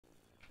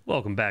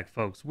Welcome back,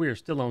 folks. We're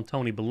still on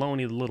Tony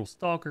Baloney, the little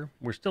stalker.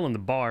 We're still in the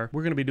bar.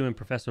 We're going to be doing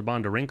Professor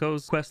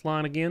Bondarenko's quest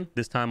line again,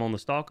 this time on the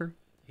stalker.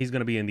 He's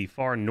going to be in the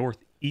far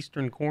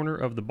northeastern corner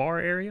of the bar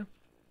area.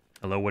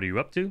 Hello, what are you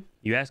up to?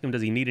 You ask him,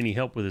 does he need any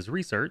help with his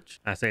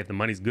research? I say, if the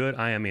money's good,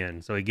 I am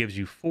in. So he gives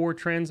you 4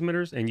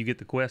 transmitters and you get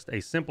the quest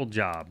A Simple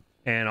Job.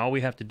 And all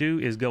we have to do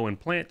is go and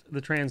plant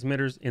the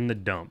transmitters in the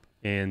dump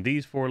in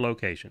these 4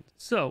 locations.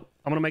 So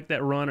I'm going to make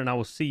that run and I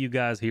will see you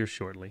guys here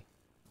shortly.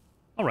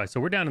 All right,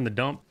 so we're down in the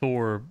dump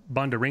for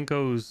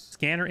Bondarenko's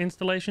scanner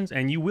installations,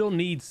 and you will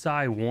need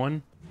Psi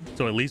 1,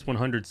 so at least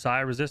 100 Psi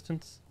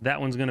resistance.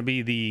 That one's going to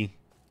be the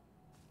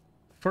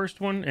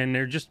first one, and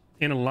they're just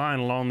in a line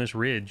along this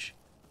ridge.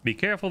 Be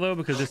careful, though,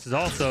 because this is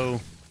also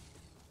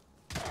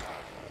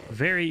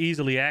very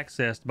easily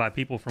accessed by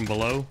people from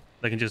below.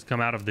 They can just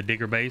come out of the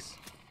digger base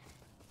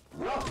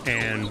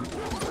and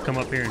come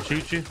up here and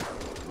shoot you.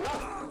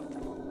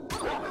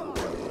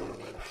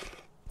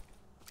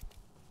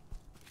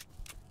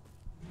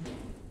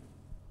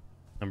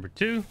 Number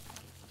 2,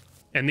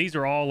 and these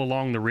are all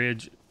along the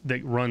ridge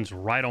that runs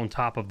right on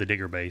top of the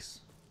digger base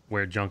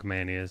where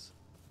Junkman is.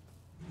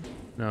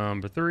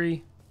 Number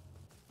 3,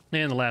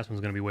 and the last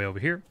one's going to be way over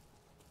here.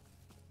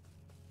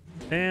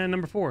 And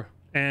number 4,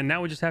 and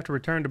now we just have to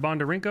return to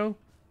Bondarenko.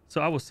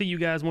 So I will see you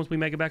guys once we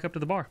make it back up to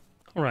the bar.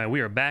 All right,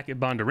 we are back at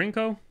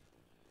Bondarenko.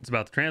 It's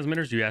about the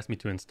transmitters. You asked me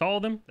to install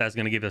them. That's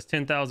going to give us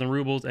 10,000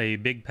 rubles, a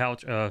big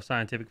pouch of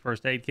scientific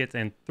first aid kits,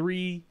 and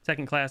 3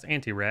 second-class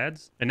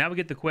anti-rads. And now we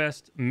get the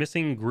quest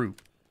Missing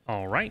Group.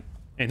 All right.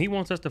 And he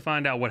wants us to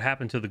find out what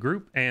happened to the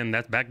group, and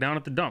that's back down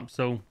at the dump.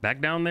 So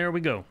back down there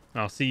we go.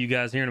 I'll see you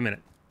guys here in a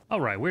minute.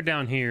 All right, we're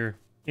down here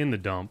in the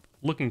dump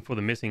looking for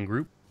the missing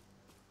group.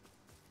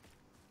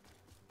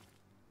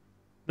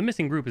 The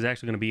missing group is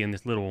actually going to be in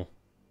this little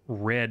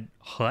red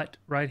hut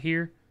right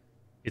here.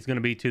 It's going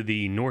to be to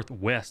the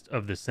northwest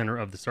of the center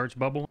of the search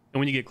bubble. And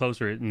when you get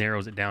closer, it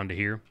narrows it down to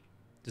here.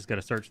 Just got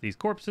to search these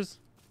corpses.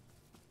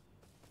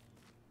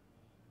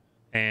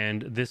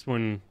 And this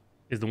one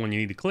is the one you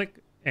need to click.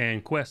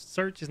 And quest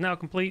search is now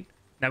complete.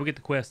 Now we get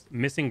the quest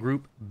Missing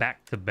Group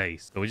back to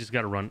base. So we just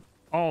got to run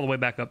all the way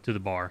back up to the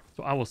bar.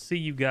 So I will see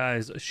you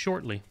guys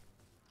shortly.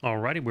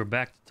 Alrighty, we're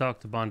back to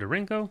talk to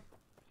Bondarenko.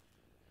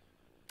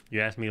 You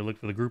asked me to look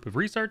for the group of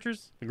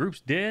researchers. The group's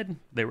dead.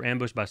 They were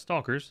ambushed by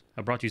stalkers.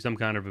 I brought you some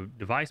kind of a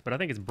device, but I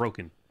think it's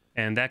broken.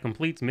 And that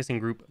completes Missing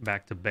Group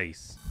back to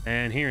base.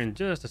 And here in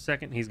just a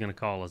second, he's going to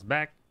call us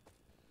back.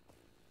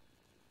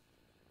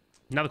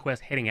 Now the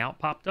quest Heading Out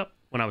popped up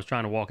when I was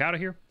trying to walk out of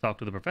here. Talk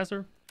to the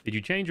professor. Did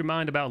you change your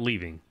mind about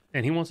leaving?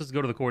 And he wants us to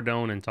go to the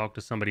Cordon and talk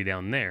to somebody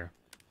down there.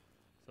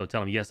 So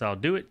tell him, yes, I'll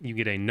do it. You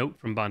get a note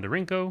from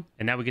Bondarenko.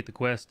 And now we get the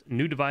quest,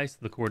 New Device,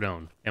 the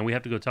Cordon. And we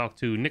have to go talk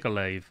to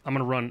Nikolai. I'm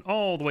going to run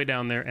all the way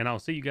down there, and I'll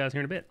see you guys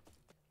here in a bit.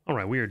 All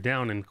right, we are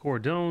down in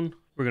Cordon.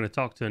 We're going to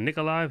talk to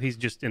Nikolai. He's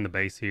just in the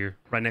base here,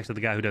 right next to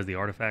the guy who does the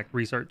artifact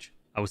research.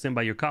 I was sent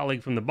by your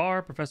colleague from the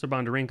bar, Professor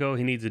Bondarenko.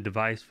 He needs a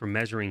device for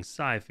measuring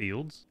psi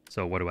fields.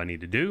 So what do I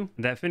need to do?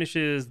 That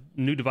finishes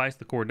New Device,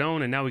 the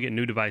Cordon, and now we get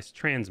New Device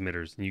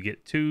transmitters. And you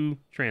get 2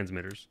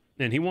 transmitters.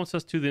 And he wants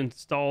us to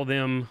install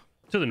them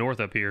to the north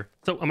up here.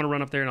 So I'm going to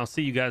run up there and I'll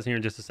see you guys here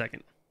in just a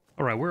second.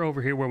 All right, we're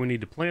over here where we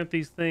need to plant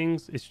these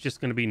things. It's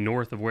just going to be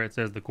north of where it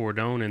says the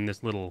Cordon in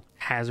this little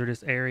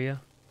hazardous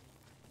area.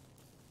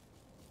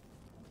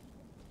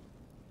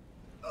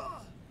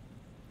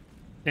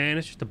 And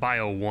it's just a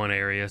Bio 1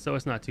 area, so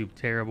it's not too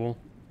terrible.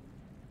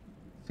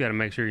 Just got to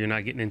make sure you're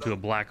not getting into a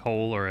black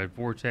hole or a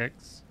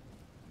vortex.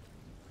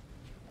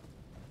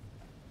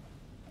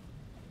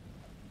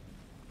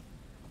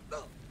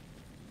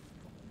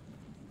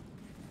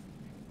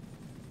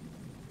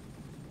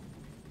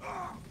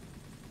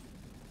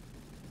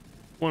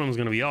 One of them's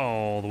going to be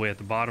all the way at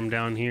the bottom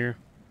down here.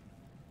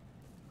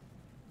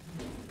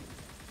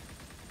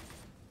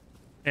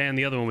 And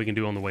the other one we can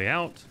do on the way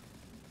out.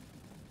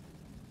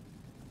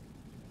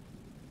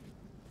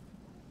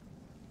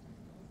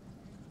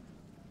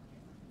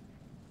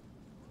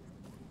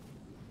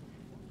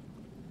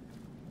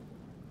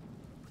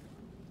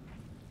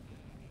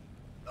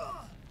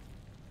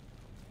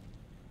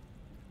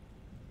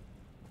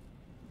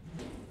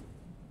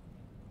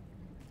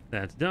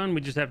 That's done.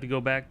 We just have to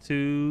go back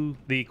to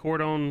the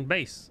Cordon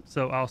base.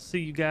 So I'll see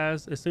you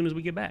guys as soon as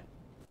we get back.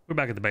 We're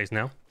back at the base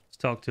now. Let's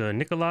talk to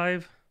Nikolai.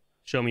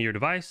 Show me your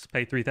device.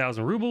 Pay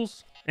 3,000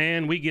 rubles.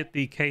 And we get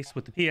the case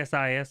with the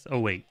PSIS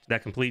 08.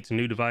 That completes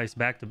New Device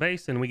back to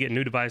base. And we get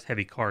New Device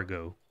Heavy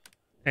Cargo.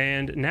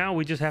 And now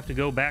we just have to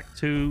go back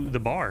to the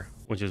bar,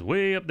 which is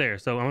way up there.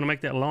 So I'm going to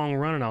make that long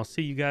run and I'll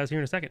see you guys here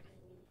in a second.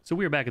 So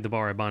we're back at the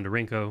bar at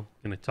Bondarenko. Going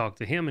to talk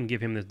to him and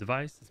give him this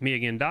device. It's me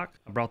again, Doc.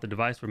 I brought the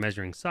device for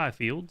measuring psi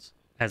fields.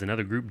 Has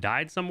another group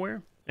died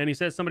somewhere? And he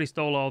says somebody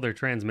stole all their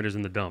transmitters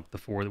in the dump, the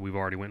 4 that we've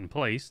already went and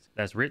placed.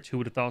 That's rich. Who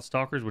would have thought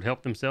stalkers would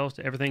help themselves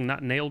to everything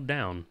not nailed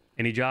down?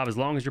 Any job as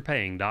long as you're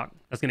paying, Doc.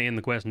 That's going to end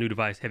the quest New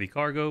Device Heavy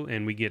Cargo,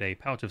 and we get a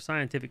pouch of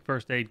scientific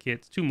first aid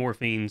kits, 2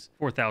 morphines,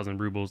 4,000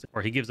 rubles,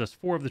 or he gives us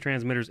 4 of the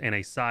transmitters and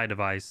a psi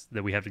device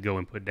that we have to go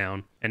and put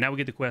down. And now we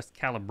get the quest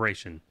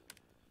Calibration.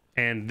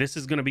 And this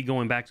is going to be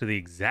going back to the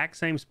exact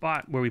same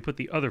spot where we put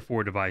the other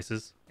 4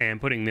 devices and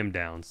putting them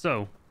down.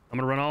 So I'm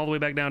going to run all the way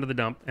back down to the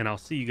dump, and I'll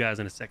see you guys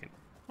in a second.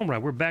 All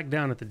right, we're back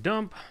down at the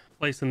dump,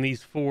 placing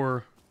these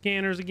 4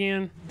 scanners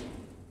again.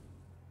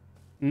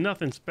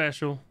 Nothing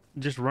special,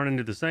 just running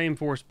to the same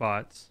 4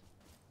 spots.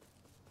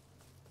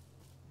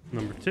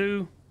 Number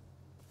 2.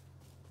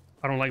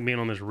 I don't like being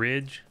on this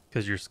ridge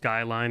because you're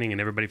skylining and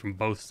everybody from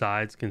both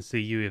sides can see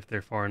you if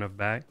they're far enough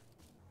back.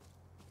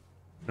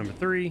 Number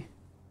 3.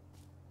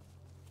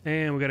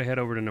 And we got to head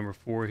over to number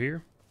 4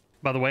 here.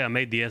 By the way, I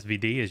made the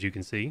SVD, as you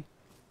can see.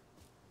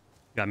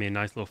 Got me a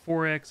nice little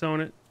 4X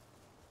on it.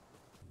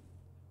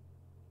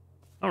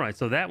 All right,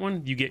 so that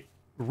one, you get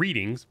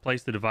readings,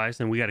 place the device,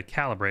 and we got to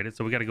calibrate it.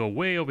 So we got to go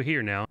way over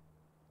here now.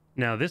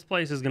 Now, this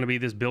place is going to be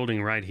this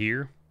building right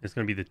here. It's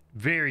going to be the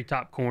very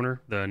top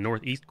corner, the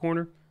northeast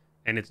corner.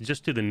 And it's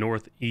just to the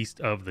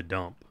northeast of the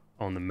dump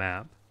on the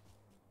map.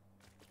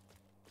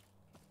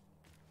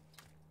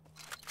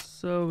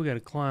 So we got to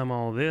climb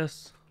all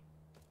this.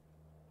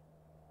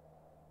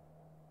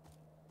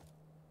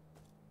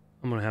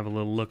 I'm going to have a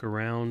little look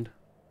around.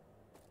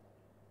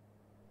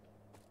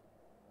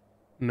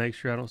 Make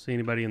sure I don't see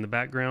anybody in the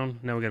background.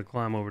 Now we got to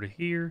climb over to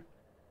here.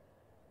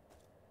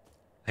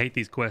 I hate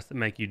these quests that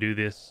make you do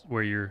this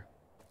where you're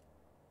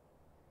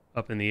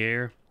up in the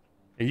air.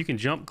 And you can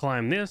jump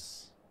climb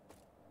this.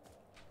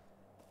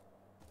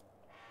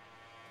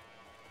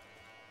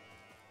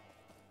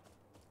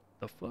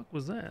 The fuck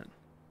was that?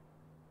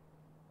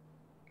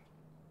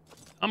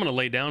 I'm going to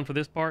lay down for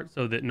this part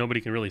so that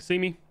nobody can really see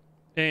me.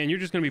 And you're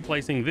just going to be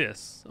placing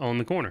this on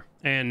the corner.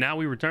 And now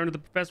we return to the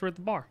professor at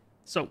the bar.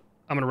 So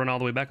I'm going to run all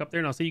the way back up there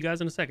and I'll see you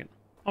guys in a second.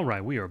 All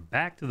right, we are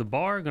back to the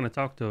bar. Going to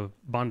talk to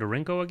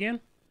Bondarenko again.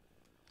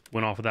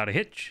 Went off without a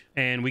hitch.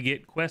 And we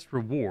get quest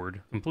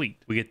reward complete.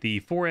 We get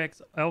the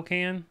 4X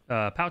Elcan,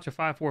 pouch of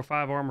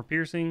 545 armor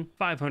piercing,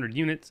 500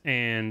 units,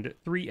 and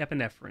 3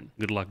 epinephrine.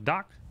 Good luck,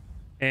 Doc.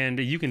 And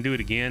you can do it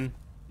again.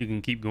 You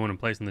can keep going and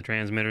placing the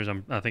transmitters.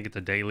 I think it's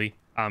a daily.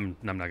 I'm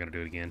not going to do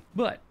it again.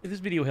 But if this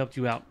video helped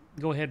you out,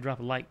 go ahead, drop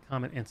a like,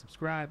 comment, and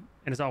subscribe.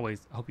 And as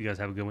always, I hope you guys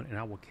have a good one, and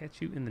I will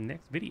catch you in the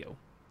next video.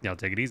 Y'all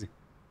take it easy.